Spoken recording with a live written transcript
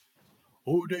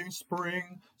O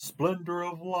Dayspring, splendor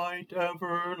of light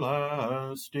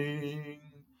everlasting,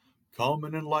 come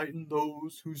and enlighten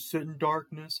those who sit in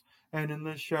darkness and in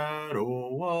the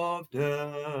shadow of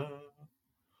death.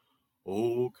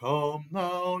 O come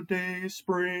thou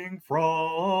Dayspring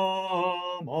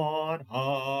from on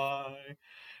high,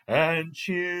 and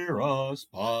cheer us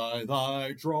by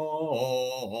thy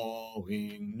drawing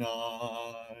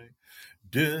nigh.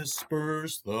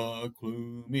 Disperse the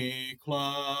gloomy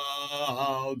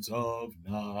clouds of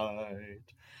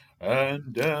night,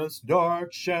 and death's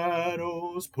dark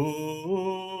shadows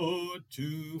put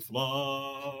to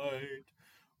flight.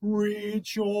 Rejoice,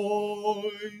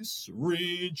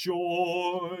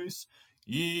 rejoice,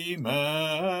 Emmanuel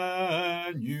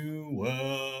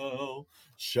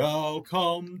shall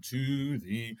come to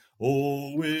thee,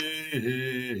 O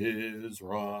Israel.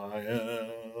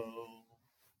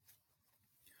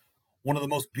 One of the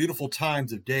most beautiful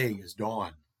times of day is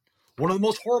dawn. One of the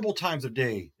most horrible times of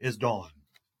day is dawn.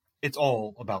 It's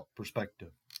all about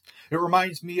perspective. It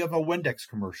reminds me of a Windex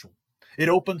commercial. It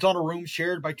opens on a room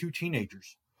shared by two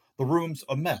teenagers. The room's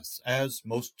a mess, as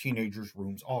most teenagers'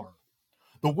 rooms are.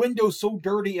 The window's so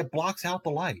dirty it blocks out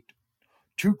the light.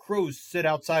 Two crows sit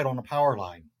outside on a power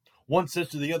line. One says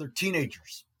to the other,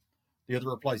 "Teenagers." The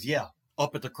other replies, "Yeah,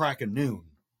 up at the crack of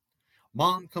noon."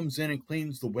 Mom comes in and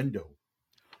cleans the window.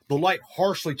 The light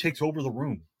harshly takes over the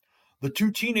room. The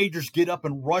two teenagers get up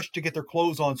and rush to get their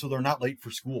clothes on so they're not late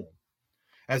for school.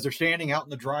 As they're standing out in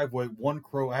the driveway, one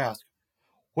crow asks,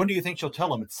 "When do you think she'll tell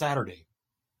them it's Saturday?"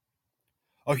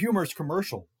 A humorous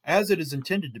commercial, as it is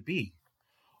intended to be,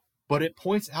 but it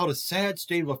points out a sad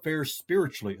state of affairs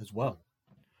spiritually as well.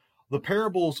 The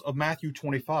parables of Matthew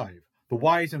 25, the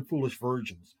wise and foolish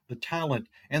virgins, the talent,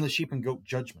 and the sheep and goat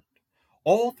judgment.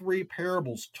 All three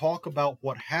parables talk about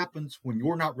what happens when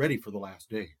you're not ready for the last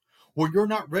day, or you're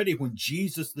not ready when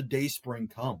Jesus the Dayspring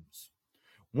comes.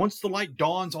 Once the light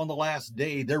dawns on the last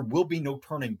day, there will be no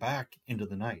turning back into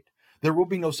the night. There will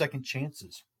be no second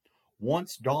chances.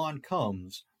 Once dawn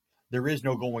comes, there is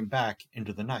no going back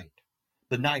into the night.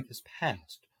 The night has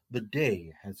passed. The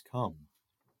day has come.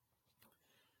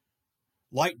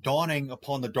 Light dawning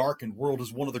upon the darkened world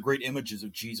is one of the great images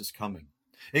of Jesus coming.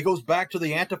 It goes back to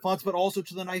the Antiphons, but also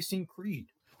to the Nicene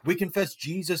Creed. We confess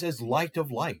Jesus as light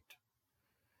of light.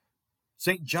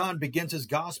 St. John begins his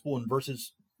gospel in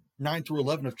verses 9 through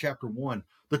 11 of chapter 1.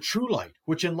 The true light,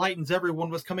 which enlightens everyone,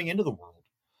 was coming into the world.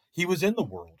 He was in the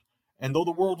world, and though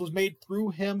the world was made through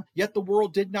him, yet the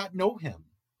world did not know him.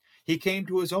 He came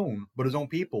to his own, but his own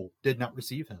people did not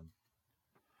receive him.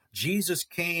 Jesus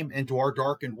came into our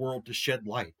darkened world to shed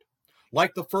light.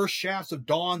 Like the first shafts of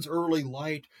dawn's early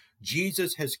light,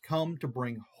 Jesus has come to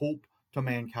bring hope to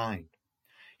mankind.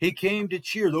 He came to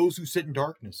cheer those who sit in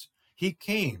darkness. He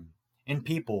came, and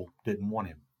people didn't want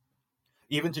him.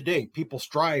 Even today, people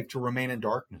strive to remain in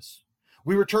darkness.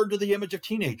 We return to the image of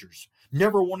teenagers,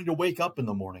 never wanting to wake up in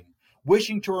the morning,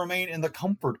 wishing to remain in the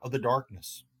comfort of the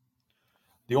darkness.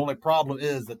 The only problem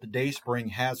is that the Dayspring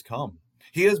has come.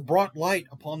 He has brought light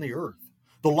upon the earth.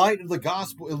 The light of the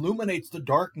gospel illuminates the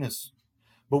darkness,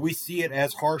 but we see it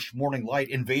as harsh morning light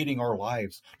invading our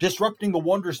lives, disrupting the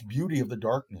wondrous beauty of the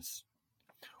darkness.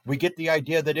 We get the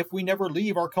idea that if we never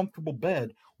leave our comfortable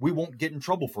bed, we won't get in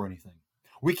trouble for anything.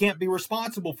 We can't be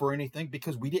responsible for anything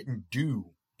because we didn't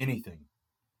do anything.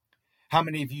 How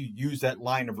many of you use that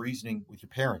line of reasoning with your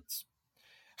parents?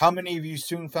 How many of you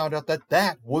soon found out that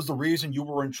that was the reason you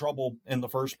were in trouble in the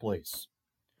first place?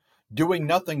 Doing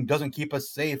nothing doesn't keep us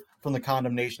safe from the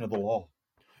condemnation of the law.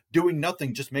 Doing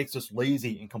nothing just makes us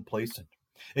lazy and complacent,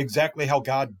 exactly how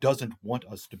God doesn't want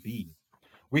us to be.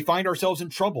 We find ourselves in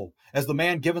trouble as the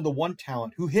man given the one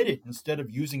talent who hid it instead of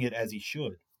using it as he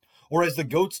should, or as the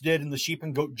goats did in the sheep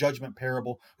and goat judgment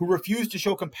parable, who refused to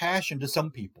show compassion to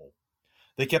some people.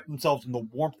 They kept themselves in the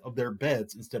warmth of their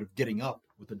beds instead of getting up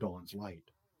with the dawn's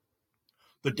light.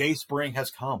 The Dayspring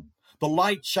has come. The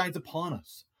light shines upon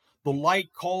us. The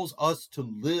light calls us to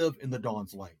live in the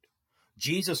dawn's light.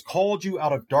 Jesus called you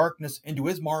out of darkness into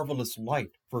his marvelous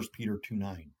light, 1 Peter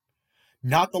 2:9.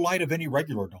 Not the light of any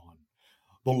regular dawn,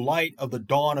 the light of the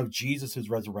dawn of Jesus'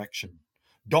 resurrection.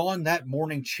 Dawn that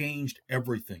morning changed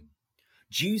everything.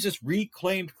 Jesus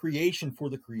reclaimed creation for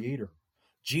the Creator.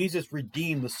 Jesus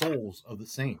redeemed the souls of the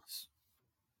saints.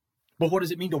 But what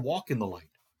does it mean to walk in the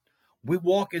light? We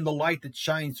walk in the light that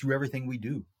shines through everything we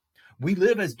do. We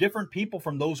live as different people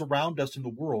from those around us in the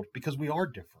world because we are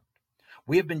different.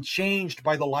 We have been changed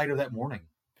by the light of that morning.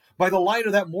 By the light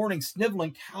of that morning,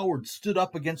 sniveling cowards stood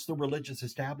up against the religious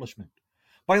establishment.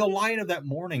 By the light of that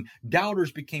morning,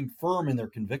 doubters became firm in their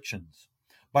convictions.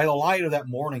 By the light of that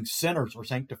morning, sinners are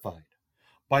sanctified.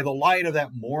 By the light of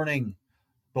that morning,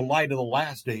 The light of the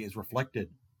last day is reflected.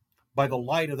 By the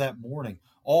light of that morning,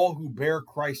 all who bear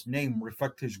Christ's name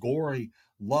reflect his glory,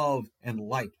 love, and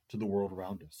light to the world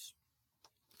around us.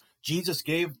 Jesus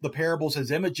gave the parables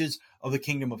as images of the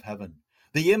kingdom of heaven,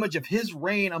 the image of his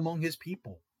reign among his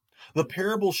people. The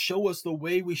parables show us the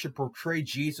way we should portray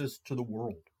Jesus to the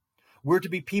world. We're to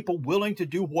be people willing to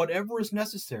do whatever is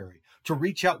necessary to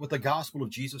reach out with the gospel of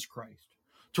Jesus Christ,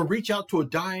 to reach out to a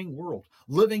dying world,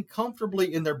 living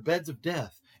comfortably in their beds of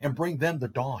death, and bring them the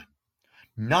dawn.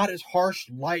 Not as harsh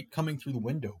light coming through the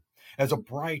window, as a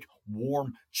bright,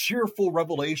 warm, cheerful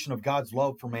revelation of God's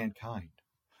love for mankind.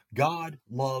 God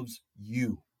loves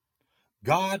you.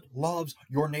 God loves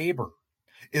your neighbor.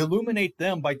 Illuminate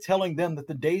them by telling them that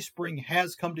the Dayspring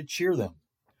has come to cheer them.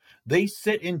 They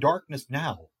sit in darkness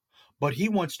now, but he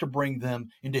wants to bring them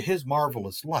into his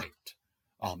marvelous light.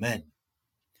 Amen.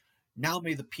 Now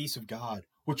may the peace of God,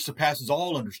 which surpasses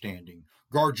all understanding,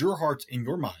 guard your hearts and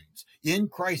your minds in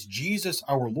Christ Jesus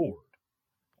our Lord.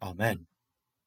 Amen.